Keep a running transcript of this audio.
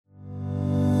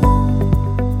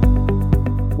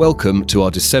Welcome to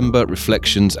our December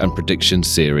Reflections and Predictions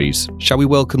series. Shall we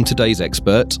welcome today's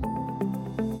expert?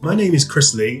 My name is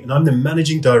Chris Lee and I'm the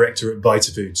Managing Director at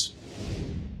Vitafoods.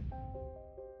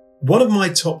 One of my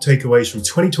top takeaways from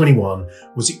 2021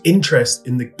 was the interest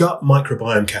in the gut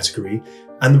microbiome category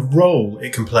and the role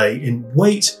it can play in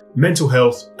weight, mental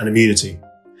health and immunity.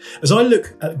 As I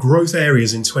look at growth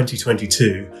areas in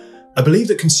 2022, I believe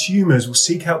that consumers will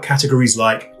seek out categories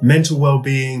like mental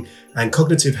well-being and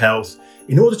cognitive health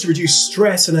in order to reduce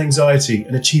stress and anxiety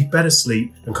and achieve better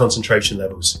sleep and concentration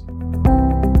levels.